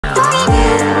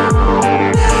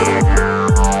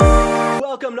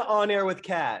Welcome to On Air with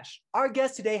Kash. Our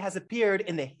guest today has appeared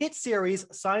in the hit series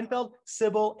Seinfeld,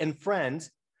 Sybil, and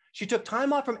Friends. She took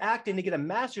time off from acting to get a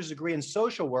master's degree in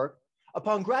social work.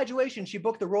 Upon graduation, she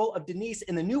booked the role of Denise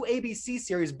in the new ABC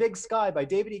series Big Sky by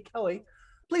Dedee Kelley.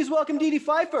 Please welcome Dedee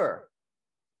Pfeiffer.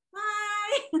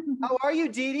 Hi. How are you,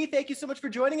 Dedee? Thank you so much for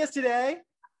joining us today.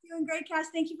 Doing great, Kash.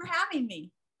 Thank you for having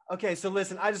me. Okay, so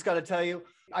listen, I just got to tell you,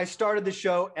 I started the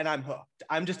show and I'm hooked.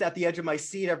 I'm just at the edge of my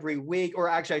seat every week, or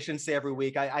actually I shouldn't say every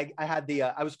week. I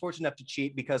was fortunate enough to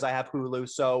cheat because I have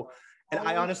Hulu. And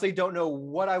I honestly don't know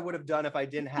what I would have done if I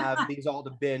didn't have these all to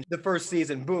binge. The first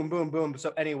season, boom, boom, boom.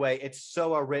 So anyway, it's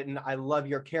so well written. I love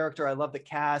your character. I love the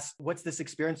cast. What's this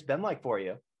experience been like for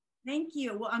you? Thank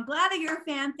you. Well, I'm glad that you're a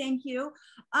fan. Thank you.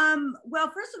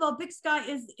 Well, first of all, Big Sky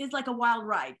is like a wild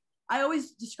ride. I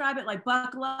always describe it like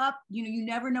buckle up. You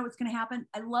never know what's going to happen.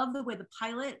 I love the way the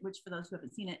pilot, which for those who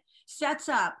haven't seen it, sets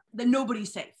up that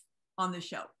nobody's safe on the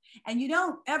show. And you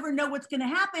don't ever know what's going to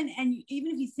happen. And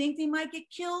even if you think they might get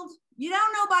killed, you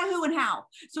don't know by who and how.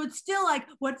 So it's still like,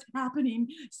 what's happening?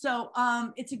 So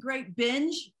it's a great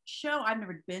binge show. I've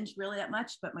never binged really that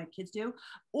much, but my kids do.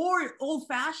 Or old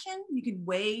fashioned, you can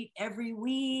wait every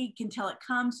week until it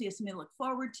comes. So you have something to look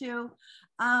forward to.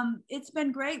 It's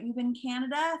been great. We've been in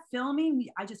Canada filming.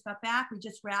 I just got back. We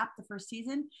just wrapped the first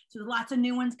season. So there's lots of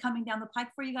new ones coming down the pike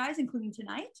for you guys, including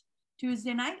tonight,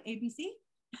 Tuesday night, ABC.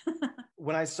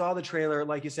 When I saw the trailer,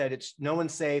 like you said, it's no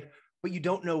one's safe, but you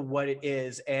don't know what it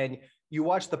is. And you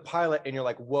watch the pilot and you're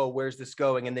like, whoa, where's this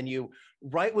going? And then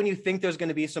right when you think there's going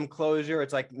to be some closure,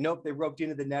 it's like, nope, they roped you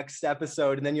into the next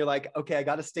episode. And then you're like, okay, I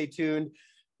got to stay tuned.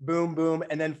 Boom, boom.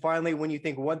 And then finally, when you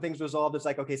think one thing's resolved, it's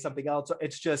like, okay, something else.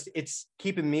 It's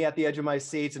keeping me at the edge of my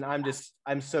seats. And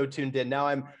I'm so tuned in.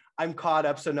 Now I'm caught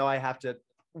up. So now I have to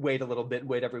wait a little bit,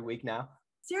 wait every week now.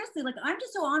 Seriously, like I'm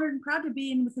just so honored and proud to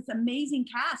be in with this amazing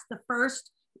cast. The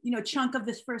first, chunk of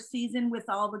this first season with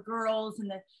all the girls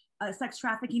and the sex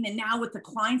trafficking, and now with the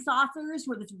Kleinsausers,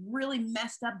 where this really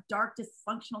messed up, dark,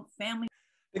 dysfunctional family.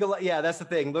 Yeah, that's the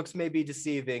thing. Looks may be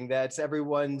deceiving. That's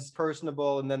everyone's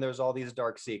personable, and then there's all these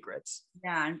dark secrets.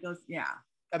 Yeah, and goes, yeah.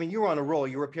 I mean, you were on a roll.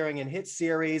 You were appearing in hit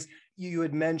series. You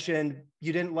had mentioned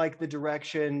you didn't like the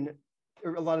direction,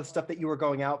 or a lot of stuff that you were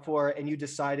going out for, and you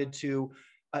decided to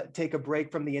take a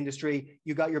break from the industry.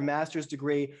 You got your master's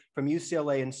degree from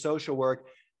UCLA in social work.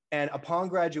 And upon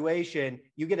graduation,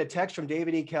 you get a text from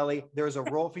Dedee Kelley. There's a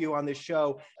role for you on this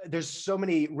show. There's so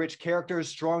many rich characters,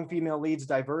 strong female leads,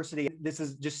 diversity.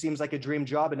 Just seems like a dream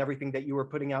job and everything that you were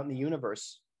putting out in the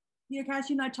universe. Kash,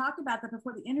 I talked about that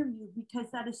before the interview because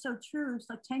that is so true. It's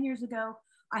like 10 years ago,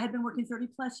 I had been working 30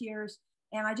 plus years,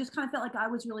 and I just kind of felt like I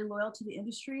was really loyal to the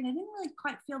industry. And I didn't really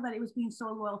quite feel that it was being so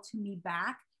loyal to me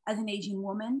back as an aging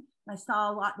woman. And I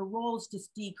saw a lot of the roles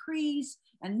just decrease,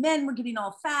 and men were getting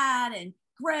all fat and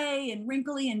gray and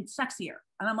wrinkly and sexier.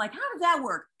 And I'm like, how does that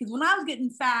work? Because when I was getting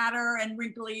fatter and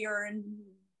wrinklier and,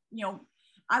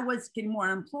 I was getting more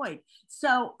unemployed.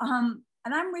 So, and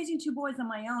I'm raising 2 boys on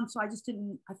my own. So I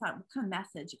thought, what kind of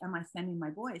message am I sending my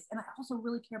boys? And I also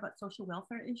really care about social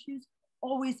welfare issues,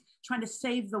 always trying to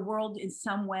save the world in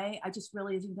some way. I just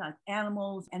really is into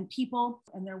animals and people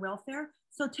and their welfare.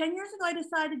 So 10 years ago, I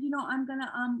decided, I'm going to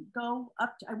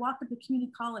I walked up to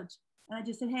community college and I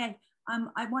just said, hey,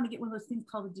 I want to get one of those things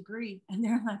called a degree. And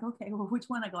they're like, okay, well, which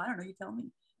one? I go, I don't know, you tell me.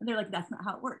 And they're like, that's not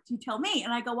how it works. You tell me.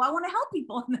 And I go, well, I want to help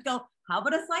people. And they go, how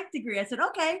about a psych degree? I said,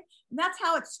 okay. And that's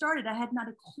how it started. I had not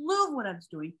a clue what I was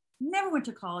doing. Never went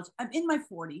to college. I'm in my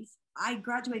 40s. I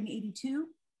graduated in 82.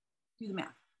 Do the math.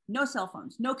 No cell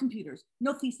phones, no computers,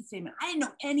 no thesis statement. I didn't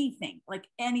know anything, like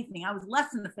anything. I was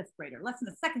less than a 5th grader, less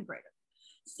than a 2nd grader.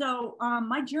 So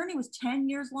my journey was 10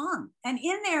 years long. And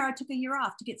in there, I took a year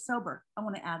off to get sober. I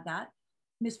want to add that.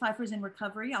 Ms. Pfeiffer's in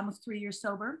recovery, almost 3 years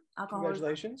sober.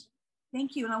 Congratulations.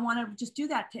 Thank you. And I want to just do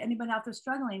that to anybody out there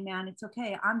struggling, man. It's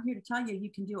okay. I'm here to tell you,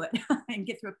 you can do it and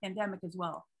get through a pandemic as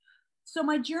well. So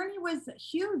my journey was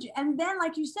huge. And then,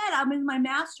 like you said, I'm in my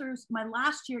master's, my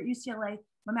last year at UCLA,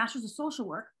 my master's of social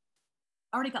work.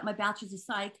 I already got my bachelor's of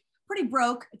psych, pretty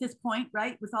broke at this point,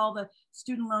 right? With all the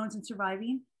student loans and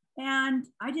surviving. And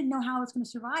I didn't know how I was going to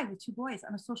survive with 2 boys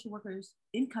on a social worker's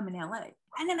income in LA.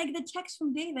 And then I get a text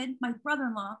from David, my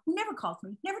brother-in-law, who never calls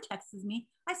me, never texts me.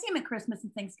 I see him at Christmas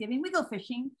and Thanksgiving. We go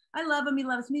fishing. I love him. He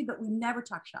loves me, but we never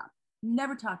talk shop,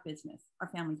 never talk business. Our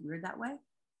family's weird that way.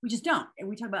 We just don't. And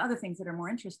we talk about other things that are more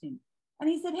interesting. And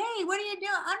he said, hey, what are you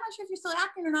doing? I'm not sure if you're still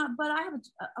acting or not, but I have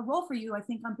a role for you, I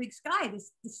think, on Big Sky,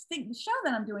 this show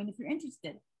that I'm doing, if you're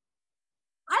interested.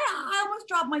 I almost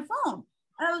dropped my phone.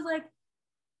 And I was like,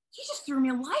 he just threw me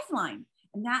a lifeline.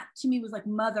 And that to me was like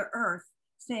Mother Earth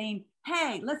saying,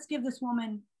 hey, let's give this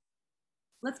woman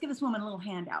let's give this woman a little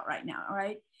handout right now. All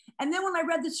right. And then when I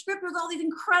read the script, there was all these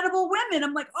incredible women.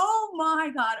 I'm like, oh my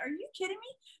God, are you kidding me?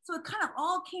 So it kind of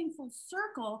all came full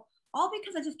circle, all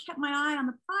because I just kept my eye on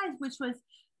the prize, which was,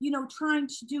 you know, trying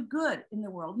to do good in the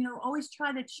world, you know, always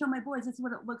try to show my boys this is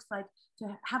what it looks like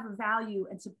to have a value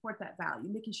and support that value,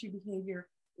 making sure your behavior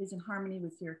is in harmony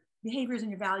with your behaviors and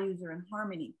your values are in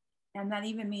harmony. And that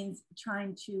even means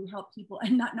trying to help people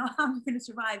and not know how you're going to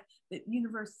survive. The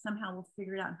universe somehow will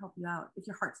figure it out and help you out if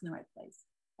your heart's in the right place.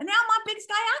 And now I'm on Big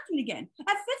Sky acting again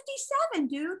at 57,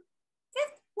 dude.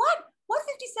 What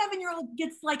 57-year-old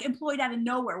gets like employed out of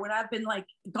nowhere when I've been like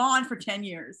gone for 10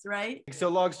 years, right? So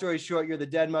long story short, you're the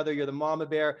dead mother, you're the mama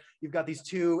bear. You've got these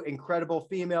two incredible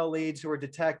female leads who are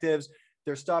detectives.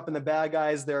 They're stopping the bad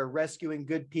guys. They're rescuing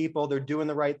good people. They're doing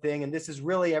the right thing. And this is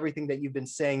really everything that you've been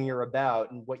saying you're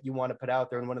about and what you want to put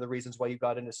out there. And one of the reasons why you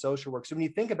got into social work. So when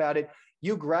you think about it,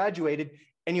 you graduated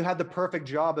and you had the perfect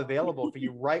job available for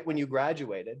you right when you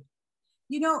graduated.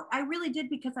 You know, I really did,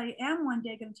 because I am one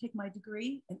day going to take my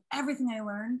degree and everything I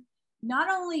learned, not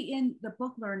only in the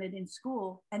book learned in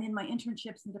school and in my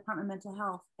internships in Department of Mental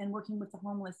Health and working with the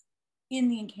homeless in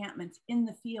the encampments, in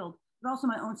the field, but also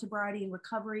my own sobriety and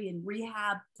recovery and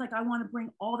rehab. It's like I want to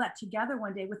bring all that together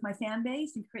one day with my fan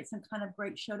base and create some kind of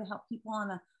great show to help people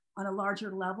on a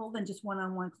larger level than just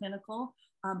one-on-one clinical.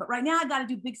 But right now I got to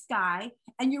do Big Sky.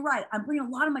 And you're right, I'm bringing a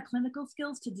lot of my clinical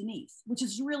skills to Denise, which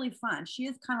is really fun. She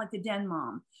is kind of like the den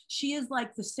mom. She is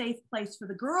like the safe place for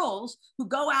the girls who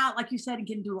go out, like you said, and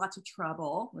get into lots of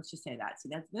trouble. Let's just say that. See,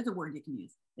 there's a word you can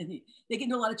use. They get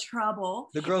into a lot of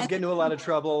trouble. The girls get into a lot of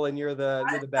trouble and you're the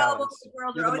balance.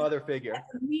 You're the mother figure.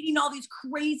 Meeting all these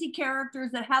crazy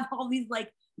characters that have all these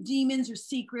like demons or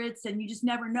secrets, and you just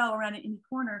never know around any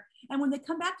corner. And when they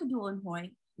come back to Duel and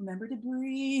Point, remember to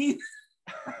breathe.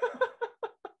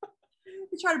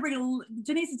 We try to bring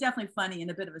Denise is definitely funny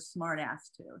and a bit of a smart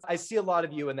ass too. I see a lot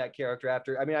of you in that character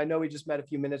I know we just met a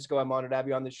few minutes ago. I'm honored to have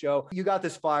you on the show. You got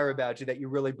this fire about you that you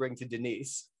really bring to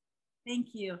Denise. Thank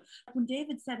you. When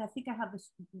David said, I think I have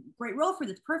this great role for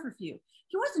this, perfect for you,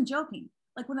 he wasn't joking.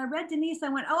 Like when I read Denise, I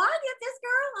went, oh, I get this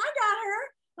girl. I got her.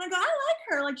 And I go, I like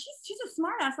her. Like she's a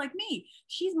smart ass like me.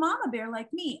 She's mama bear like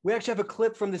me. We actually have a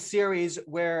clip from the series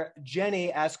where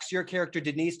Jenny asks your character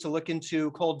Denise to look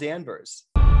into Cole Danvers.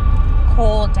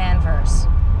 Cole Danvers.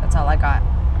 That's all I got.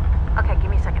 Okay, give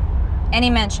me a second. Any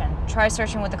mention. Try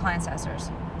searching with the clan assessors.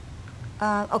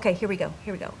 Okay, here we go.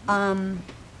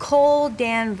 Cole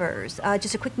Danvers.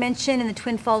 Just a quick mention in the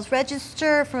Twin Falls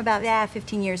Register from about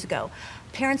 15 years ago.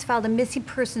 Parents filed a missing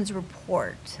persons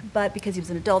report, but because he was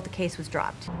an adult, the case was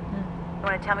dropped. You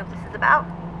want to tell me what this is about?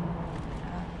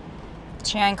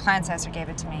 Chiang clan assessor gave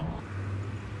it to me.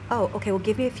 Oh, okay, well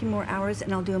give me a few more hours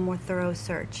and I'll do a more thorough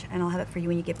search and I'll have it for you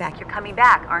when you get back. You're coming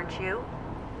back, aren't you?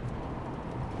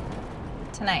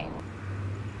 Tonight.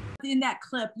 In that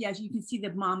clip, yes, you can see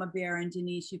the mama bear and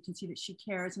Denise. You can see that she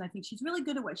cares, and I think she's really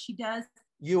good at what she does.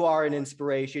 You are an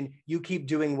inspiration. You keep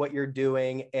doing what you're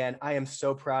doing, and I am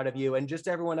so proud of you. And just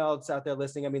everyone else out there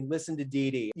listening, I mean, listen to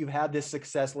Dedee. You've had this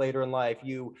success later in life.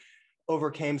 You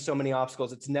overcame so many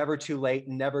obstacles. It's never too late.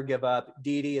 Never give up.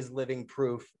 Dedee is living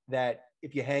proof that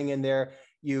if you hang in there,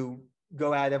 you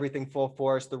go at everything full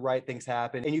force, the right things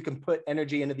happen, and you can put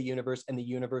energy into the universe, and the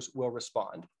universe will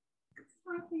respond. It's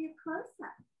time for your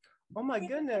close-up. Oh my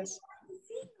goodness.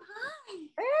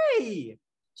 Hi. Hey.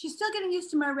 She's still getting used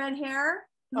to my red hair.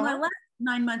 When I left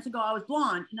 9 months ago, I was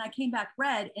blonde and I came back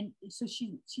red. And so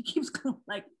she keeps going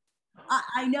like,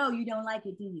 I know you don't like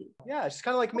it, do you? Yeah, she's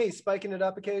kind of like me, spiking it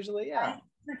up occasionally. Yeah. I'm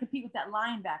going to compete with that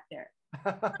lion back there.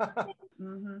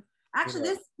 Actually,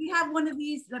 we have one of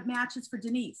these that matches for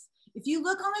Denise. If you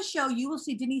look on the show, you will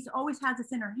see Denise always has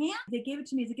this in her hand. They gave it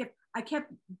to me as a gift.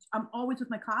 I'm always with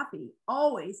my coffee,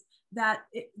 always, that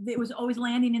it was always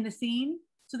landing in the scene.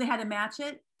 So they had to match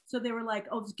it. So they were like,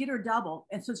 oh, just get her double.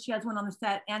 And so she has one on the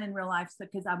set and in real life, so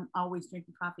because I'm always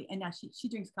drinking coffee. And now she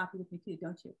drinks coffee with me too,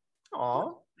 don't you? Aw.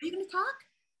 Are you going to talk?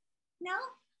 No?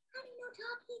 Honey, no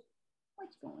talking?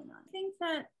 What's going on? I think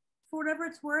that for whatever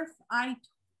it's worth, I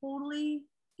totally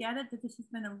get it that this has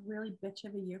been a really bitch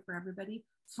of a year for everybody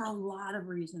for a lot of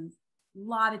reasons, a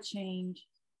lot of change,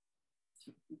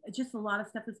 just a lot of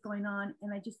stuff that's going on.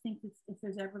 And I just think if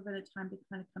there's ever been a time to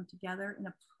kind of come together in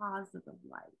a positive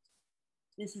light,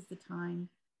 this is the time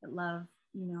that love,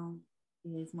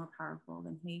 is more powerful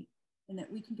than hate, and that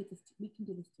we can do this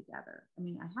together. I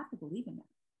mean, I have to believe in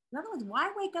that. Otherwise, why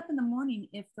wake up in the morning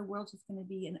if the world's just going to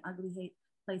be an ugly hate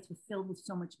place filled with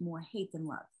so much more hate than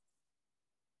love?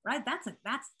 Right? That's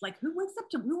like, who wants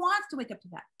to wake up to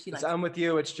that? I'm with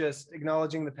you. It's just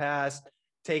acknowledging the past,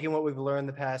 taking what we've learned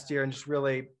the past year, and just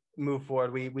really move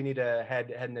forward. We need to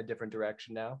head in a different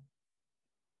direction now.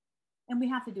 And we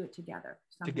have to do it together.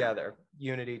 Somehow. Together,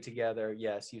 unity together.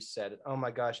 Yes, you said it. Oh my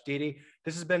gosh, Dedee,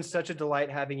 this has been such a delight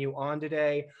having you on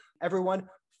today. Everyone,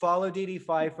 follow Dedee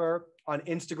Pfeiffer on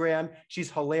Instagram.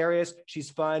 She's hilarious, she's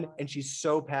fun, and she's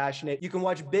so passionate. You can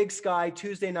watch Big Sky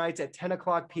Tuesday nights at 10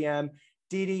 o'clock p.m.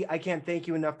 Dedee, I can't thank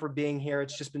you enough for being here.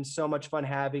 It's just been so much fun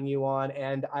having you on,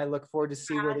 and I look forward to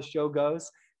see where the show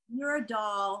goes. You're a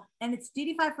doll, and it's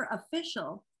Dedee Pfeiffer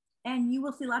Official, and you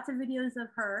will see lots of videos of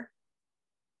her.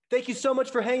 Thank you so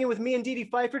much for hanging with me and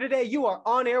Dedee Pfeiffer today. You are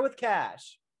on air with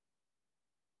Kash.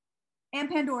 And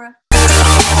Pandora.